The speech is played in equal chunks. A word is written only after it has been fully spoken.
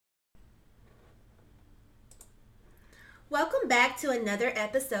Welcome back to another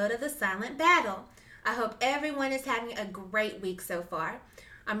episode of The Silent Battle. I hope everyone is having a great week so far.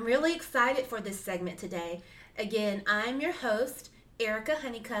 I'm really excited for this segment today. Again, I'm your host, Erica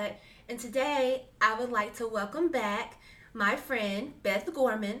Honeycutt, and today I would like to welcome back my friend, Beth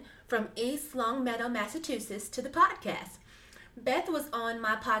Gorman from East Longmeadow, Massachusetts, to the podcast. Beth was on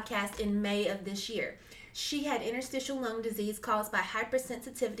my podcast in May of this year. She had interstitial lung disease caused by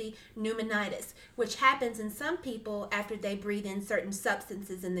hypersensitivity pneumonitis, which happens in some people after they breathe in certain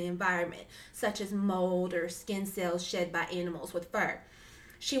substances in the environment, such as mold or skin cells shed by animals with fur.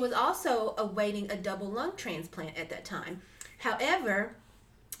 She was also awaiting a double lung transplant at that time. However,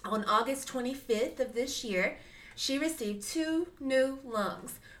 on August 25th of this year, she received two new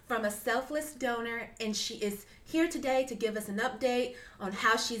lungs from a selfless donor, and she is here today to give us an update on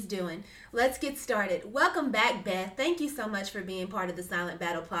how she's doing. Let's get started. Welcome back, Beth. Thank you so much for being part of the Silent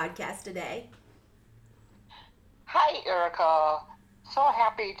Battle podcast today. Hi, Erica. So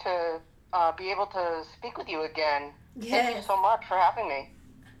happy to be able to speak with you again. Yes. Thank you so much for having me.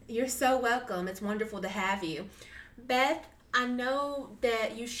 You're so welcome. It's wonderful to have you. Beth, I know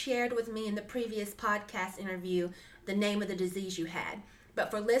that you shared with me in the previous podcast interview the name of the disease you had. But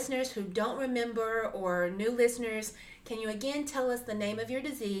for listeners who don't remember or new listeners, can you again tell us the name of your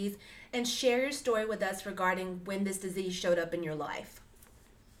disease and share your story with us regarding when this disease showed up in your life?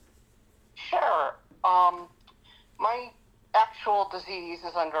 Sure. My actual disease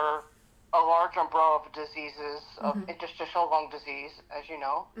is under a large umbrella of diseases of interstitial lung disease, as you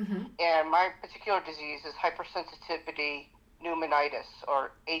know. And my particular disease is hypersensitivity pneumonitis,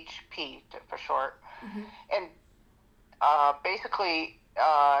 or HP for short. And basically,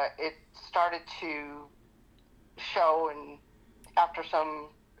 it started to show after some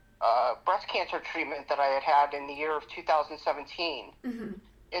breast cancer treatment that I had had in the year of 2017.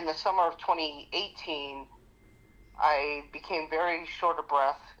 In the summer of 2018, I became very short of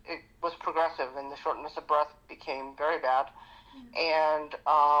breath. It was progressive, and the shortness of breath became very bad. And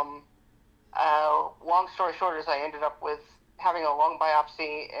long story short is I ended up with having a lung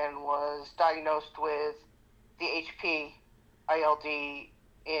biopsy and was diagnosed with the HP ILD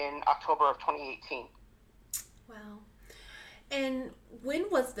in October of 2018. Wow. And when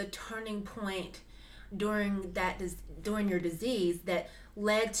was the turning point during your disease that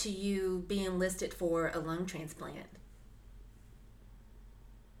led to you being listed for a lung transplant?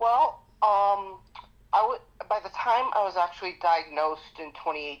 Well, by the time I was actually diagnosed in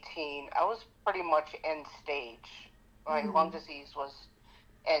 2018, I was pretty much end stage. My lung disease was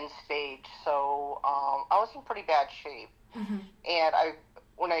end stage, so I was in pretty bad shape. And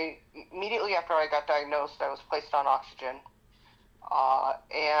immediately after I got diagnosed, I was placed on oxygen.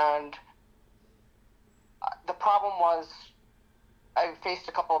 And the problem was I faced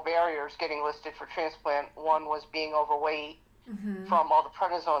a couple of barriers getting listed for transplant. One was being overweight from all the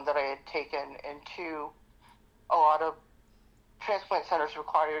prednisone that I had taken, and two, a lot of transplant centers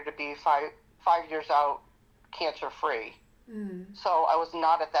require you to be five years out cancer-free. So I was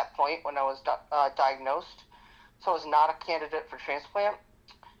not at that point when I was diagnosed. So I was not a candidate for transplant.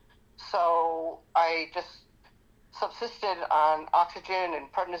 So I just subsisted on oxygen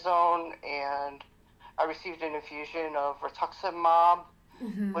and prednisone, and I received an infusion of rituximab,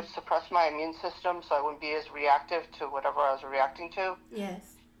 which suppressed my immune system so I wouldn't be as reactive to whatever I was reacting to. Yes.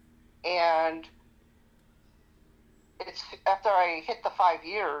 And it's after I hit the 5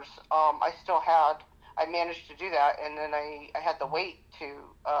 years, I managed to do that, and then I had the weight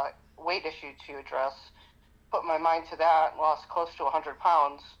issue to address. Put my mind to that and lost close to 100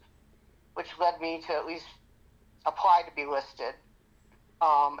 pounds, which led me to at least apply to be listed.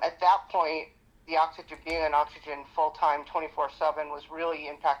 At that point, being on oxygen full-time 24/7 was really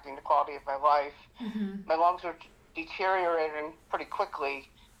impacting the quality of my life. My lungs were deteriorating pretty quickly,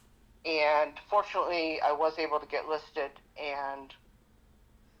 and fortunately I was able to get listed, and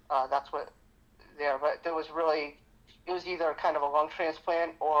that's what there. But it was either kind of a lung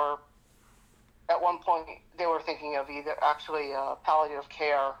transplant, or at one point they were thinking of either actually palliative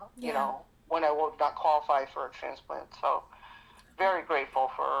care, when I would not qualify for a transplant. So very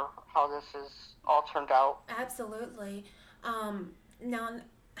grateful for how this has all turned out. Absolutely. Now,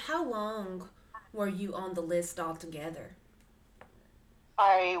 how long were you on the list altogether?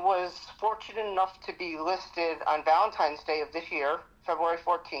 I was fortunate enough to be listed on Valentine's Day of this year, February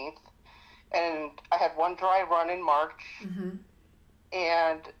 14th, and I had one dry run in March,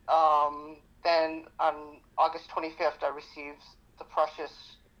 and then on August 25th, I received the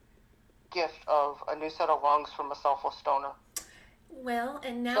precious gift of a new set of lungs from a selfless donor. Well,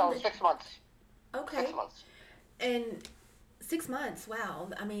 and now... So 6 months. Okay. 6 months. And 6 months, wow.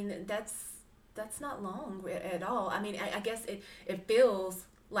 I mean, that's That's not long at all. I mean, I guess it feels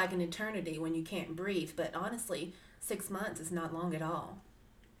like an eternity when you can't breathe, but honestly, 6 months is not long at all.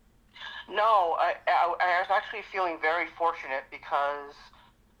 No, I was actually feeling very fortunate because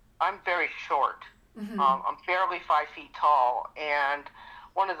I'm very short. Mm-hmm. I'm barely 5 feet tall, and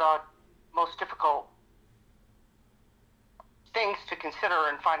one of the most difficult things to consider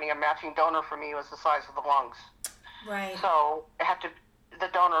in finding a matching donor for me was the size of the lungs. Right. So the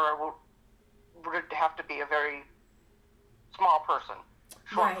donor would have to be a very small person,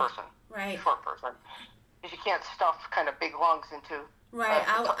 Right. short person, because you can't stuff kind of big lungs into. Right.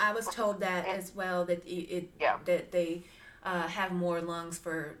 I was told that as well, that Yeah. that they have more lungs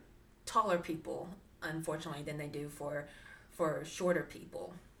for taller people, unfortunately, than they do for shorter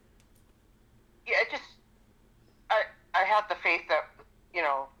people. Yeah, I had the faith that, you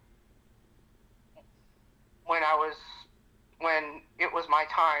know, when I was when it was my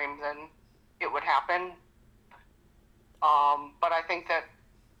time, then it would happen. But I think that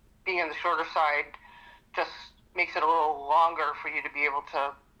being on the shorter side just makes it a little longer for you to be able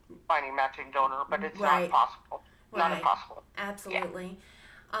to find a matching donor, but it's not Right. impossible. Not Right. impossible. Absolutely.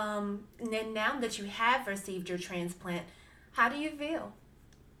 And then now that you have received your transplant, how do you feel?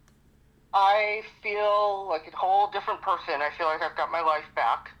 I feel like a whole different person. I feel like I've got my life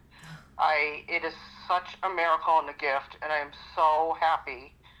back. It is such a miracle and a gift, and I'm so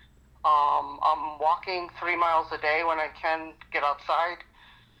happy. I'm walking 3 miles a day when I can get outside.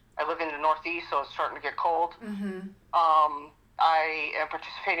 I live in the Northeast, so it's starting to get cold. Mm-hmm. I am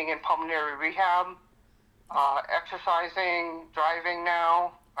participating in pulmonary rehab, exercising, driving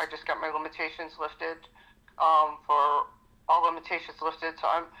now. I just got my limitations lifted, for all limitations lifted. So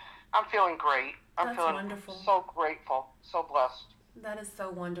I'm feeling great. I'm That's feeling wonderful. so grateful, so blessed. That is so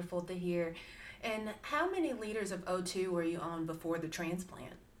wonderful to hear. And how many liters of O2 were you on before the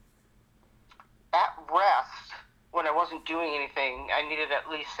transplant? At rest, when I wasn't doing anything, I needed at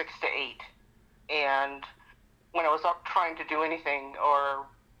least 6 to 8. And when I was up trying to do anything or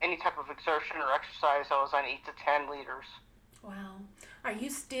any type of exertion or exercise, I was on 8 to 10 liters. Wow. Are you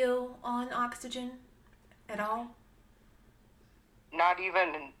still on oxygen at all? Not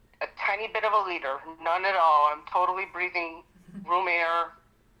even a tiny bit of a liter, none at all. I'm totally breathing room air,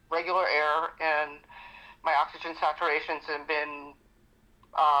 regular air, and my oxygen saturations have been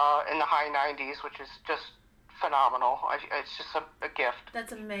in the high 90s, which is just phenomenal. It's just a gift.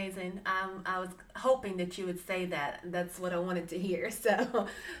 That's amazing. I was hoping that you would say that. That's what I wanted to hear. So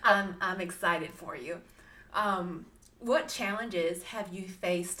I'm excited for you. What challenges have you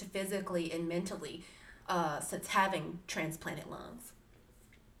faced physically and mentally since having transplanted lungs?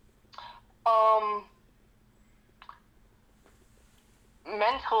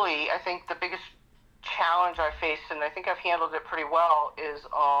 Mentally, I think the biggest challenge I faced, and I think I've handled it pretty well, is,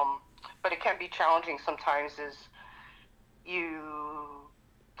 but it can be challenging sometimes, is you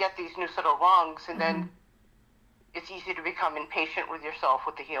get these new set of lungs, and then it's easy to become impatient with yourself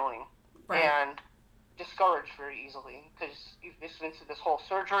with the healing. Right. And discouraged very easily because you've listened to this whole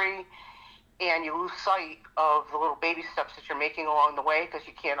surgery and you lose sight of the little baby steps that you're making along the way because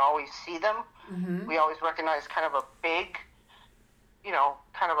you can't always see them. Mm-hmm. We always recognize kind of a big,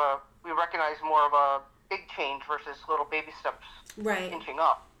 we recognize more of a big change versus little baby steps Right. inching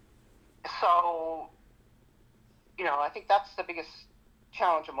up. So, I think that's the biggest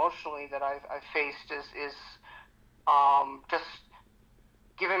challenge emotionally that I've faced is just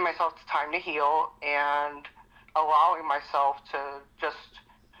giving myself the time to heal and allowing myself to just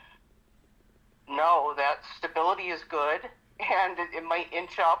know that stability is good and it might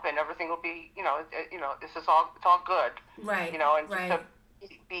inch up and everything will be, it's all good. Right. And right.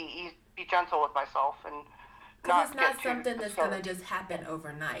 just to be gentle with myself and because it's not something that's going to just happen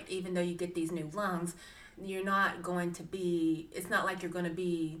overnight. Even though you get these new lungs, you're not going to be, it's not like you're going to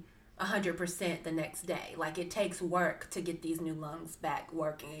be 100% the next day. Like it takes work to get these new lungs back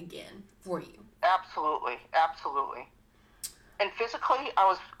working again for you. Absolutely. And physically, I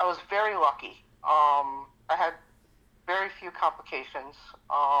was very lucky. I had very few complications.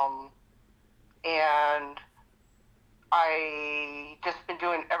 And I just been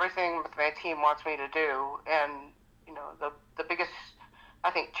doing everything that my team wants me to do. And, the biggest,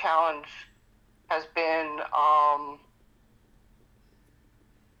 I think, challenge has been,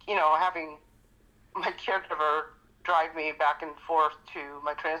 having my caregiver drive me back and forth to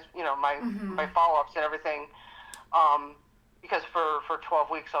my my follow-ups and everything. Because for 12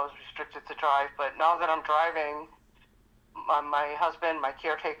 weeks I was restricted to drive. But now that I'm driving, my husband, my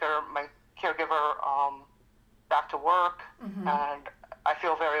caretaker, my caregiver, back to work, and I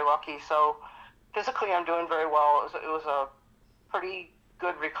feel very lucky. So physically I'm doing very well. It was a pretty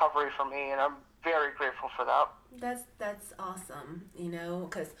good recovery for me, and I'm very grateful for that. That's awesome.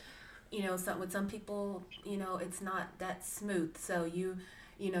 Because with some people, it's not that smooth. So you're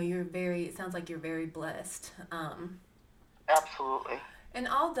very. It sounds like you're very blessed. Absolutely. And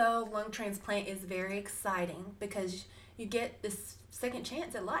although lung transplant is very exciting because you get this second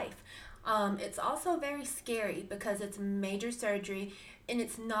chance at life, it's also very scary because it's major surgery and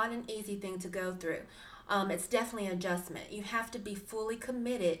it's not an easy thing to go through. It's definitely an adjustment. You have to be fully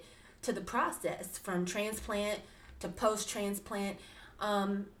committed to the process from transplant to post transplant.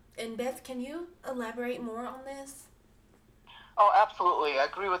 And Beth, can you elaborate more on this? Oh, absolutely. I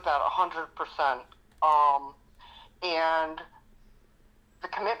agree with that 100%. And the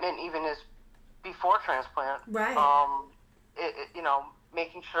commitment even is before transplant. Right.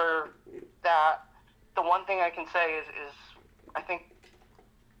 Making sure that the one thing I can say is I think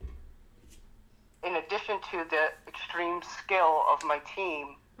in addition to the extreme skill of my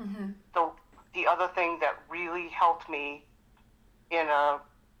team, Mm-hmm. the other thing that really helped me in a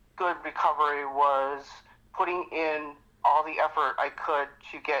good recovery was putting in all the effort I could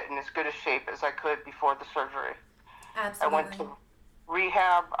to get in as good a shape as I could before the surgery. Absolutely. I went to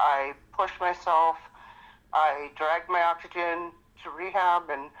rehab, I pushed myself, I dragged my oxygen to rehab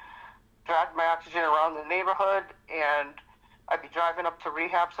and dragged my oxygen around the neighborhood, and I'd be driving up to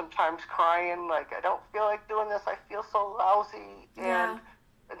rehab sometimes crying, like, I don't feel like doing this, I feel so lousy. Yeah. And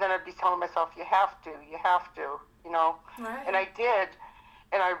then I'd be telling myself, you have to, Right. And I did,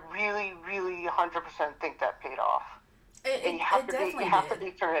 and I really, really 100% think that paid off. And you have to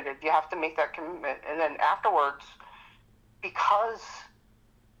be committed. You have to make that commitment. And then afterwards, because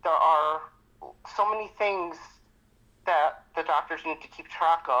there are so many things that the doctors need to keep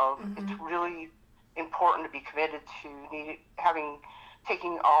track of, Mm-hmm. it's really important to be committed to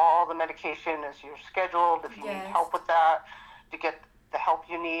taking all the medication as you're scheduled. If you Yes. need help with that, to get the help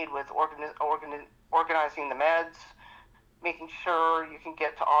you need with organizing the meds, making sure you can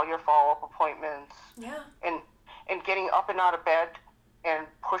get to all your follow-up appointments. Yeah. And getting up and out of bed and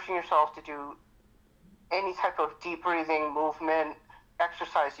pushing yourself to do any type of deep breathing, movement,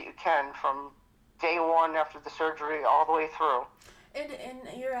 exercise that you can from day one after the surgery all the way through. And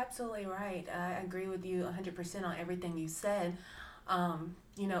you're absolutely right. I agree with you 100% on everything you said.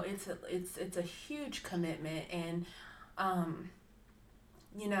 It's a huge commitment, and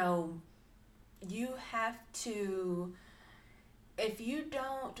you have to, if you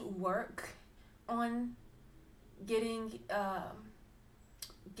don't work on getting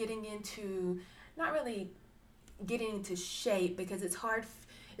into, not really getting into shape, because it's hard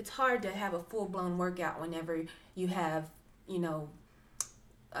to have a full-blown workout whenever you have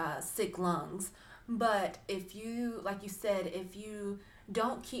sick lungs. But if you, like you said, if you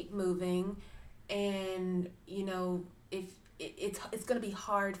don't keep moving, and if it's going to be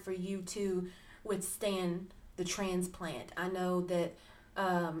hard for you to withstand the transplant. I know that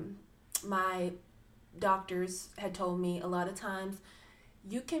my doctors had told me a lot of times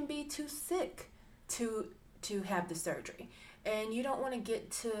you can be too sick to have the surgery, and you don't want to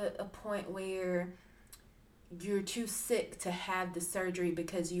get to a point where you're too sick to have the surgery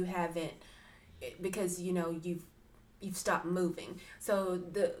because you've stopped moving. So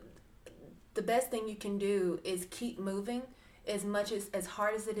the best thing you can do is keep moving as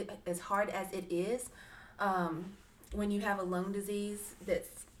hard as it is. When you have a lung disease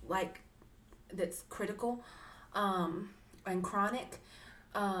that's critical and chronic,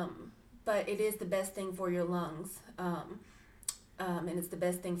 but it is the best thing for your lungs, and it's the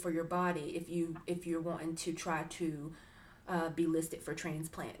best thing for your body if you're wanting to try to be listed for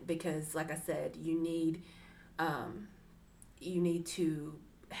transplant, because like I said, you need to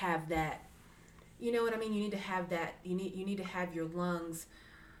have that. You know what I mean? You need to have that. You need to have your lungs.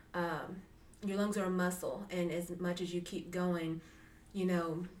 Your lungs are a muscle, and as much as you keep going,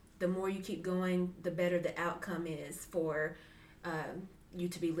 the more you keep going, the better the outcome is for you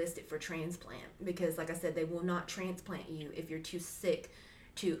to be listed for transplant. Because, like I said, they will not transplant you if you're too sick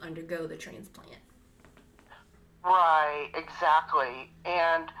to undergo the transplant. Right, exactly.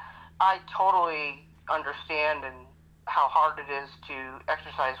 And I totally understand and how hard it is to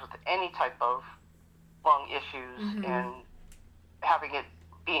exercise with any type of lung issues, Mm-hmm. and having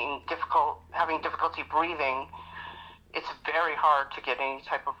difficulty breathing. It's very hard to get any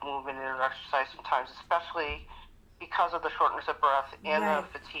type of movement or exercise sometimes, especially because of the shortness of breath and Right. the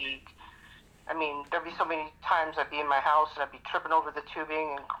fatigue. I mean, there'd be so many times I'd be in my house and I'd be tripping over the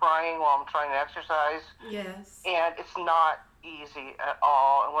tubing and crying while I'm trying to exercise. Yes. And it's not easy at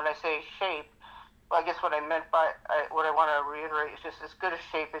all. And when I say shape, well, I guess what I meant by what I want to reiterate is just as good a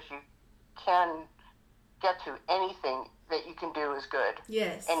shape as you can get to anything that you can do is good.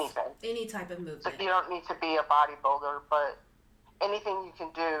 Yes. Anything. Any type of movement. So you don't need to be a bodybuilder, but anything you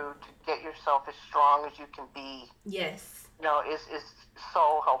can do to get yourself as strong as you can be. Yes. Is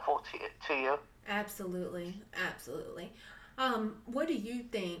so helpful to you. Absolutely. What do you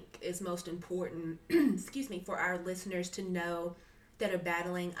think is most important, excuse me, for our listeners to know that are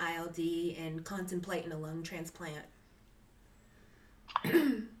battling ILD and contemplating a lung transplant?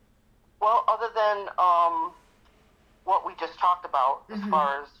 Well, other than what we just talked about, as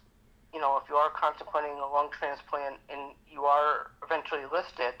far as, if you are contemplating a lung transplant and you are eventually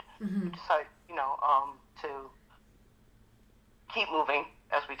listed, you decide, to keep moving,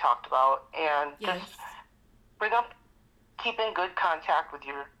 as we talked about, and just keep in good contact with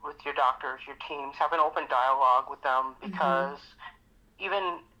your doctors, your teams, have an open dialogue with them, because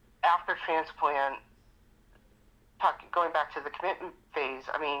even after transplant, going back to the commitment phase,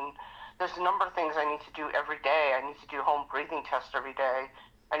 I mean, there's a number of things I need to do every day. I need to do home breathing tests every day.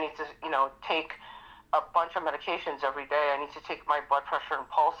 I need to, take a bunch of medications every day. I need to take my blood pressure and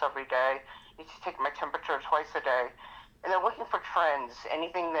pulse every day. I need to take my temperature twice a day. And they're looking for trends,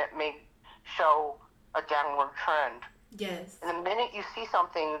 anything that may show a downward trend. Yes. And the minute you see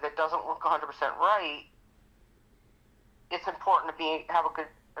something that doesn't look 100% right, it's important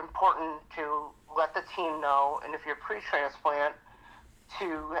to let the team know, and if you're pre-transplant,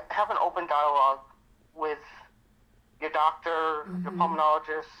 to have an open dialogue with your doctor, your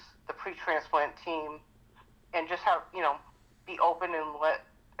pulmonologist, the pre-transplant team, and just have, be open and let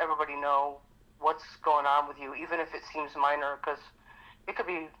everybody know what's going on with you, even if it seems minor, because it could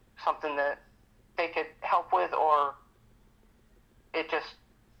be something that they could help with, or it just,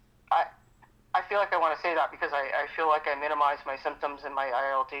 I feel like I want to say that because I feel like I minimized my symptoms in my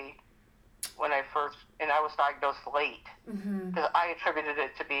ILD when I was diagnosed late, because I attributed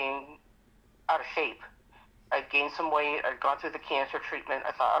it to being out of shape. I'd gained some weight, I'd gone through the cancer treatment,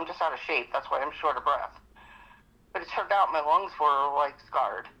 I thought, I'm just out of shape, that's why I'm short of breath. But it turned out my lungs were,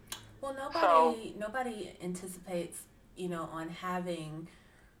 scarred. Well, nobody anticipates, on having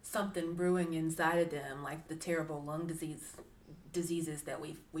something brewing inside of them, like the terrible lung diseases that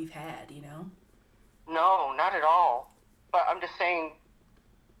we've had, No, not at all. But I'm just saying,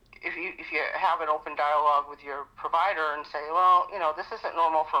 if you have an open dialogue with your provider and say, well, this isn't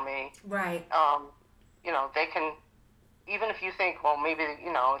normal for me. Right. They can, even if you think, well, maybe,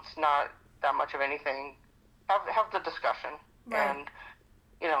 it's not that much of anything, have the discussion. Right. And,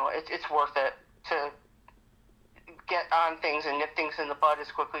 it's worth it to get on things and nip things in the bud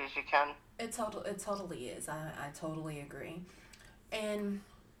as quickly as you can. It totally is. I totally agree. And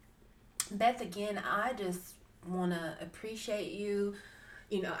Beth, again, I just want to appreciate you.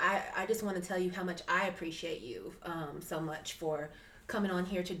 I just want to tell you how much I appreciate you so much for coming on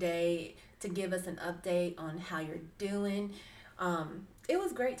here today to give us an update on how you're doing. It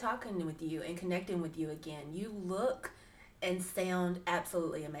was great talking with you and connecting with you again. You look and sound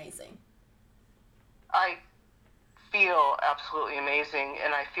absolutely amazing. I feel absolutely amazing,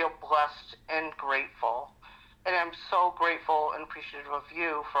 and I feel blessed and grateful. And I'm so grateful and appreciative of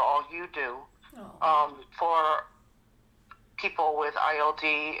you for all you do. For people with ILD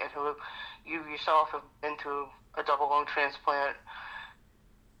and who you yourself have been through a double lung transplant.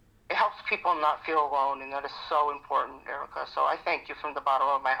 It helps people not feel alone, and that is so important, Erica. So I thank you from the bottom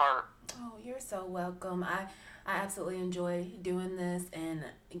of my heart. Oh, you're so welcome. I absolutely enjoy doing this and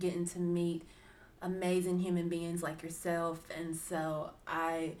getting to meet amazing human beings like yourself, and so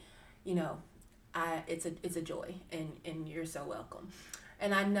it's a joy, and you're so welcome.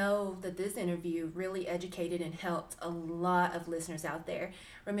 And I know that this interview really educated and helped a lot of listeners out there.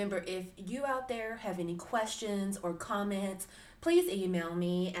 Remember, if you out there have any questions or comments, please email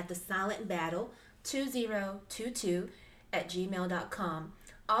me at thesilentbattle2022@gmail.com.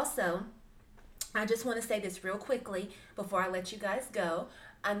 Also, I just want to say this real quickly before I let you guys go.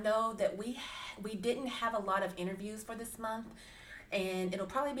 I know that we didn't have a lot of interviews for this month, and it'll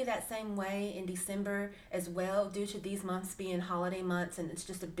probably be that same way in December as well, due to these months being holiday months and it's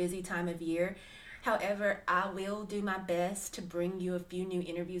just a busy time of year. However, I will do my best to bring you a few new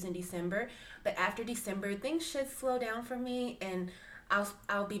interviews in December, but after December, things should slow down for me, and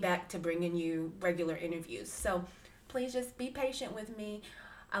I'll be back to bringing you regular interviews. So please just be patient with me.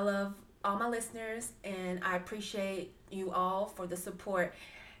 I love all my listeners, and I appreciate you all for the support.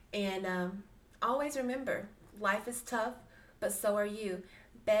 And always remember, life is tough, but so are you.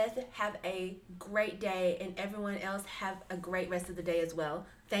 Beth, have a great day, and everyone else have a great rest of the day as well.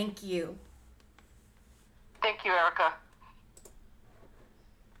 Thank you. Thank you, Erica.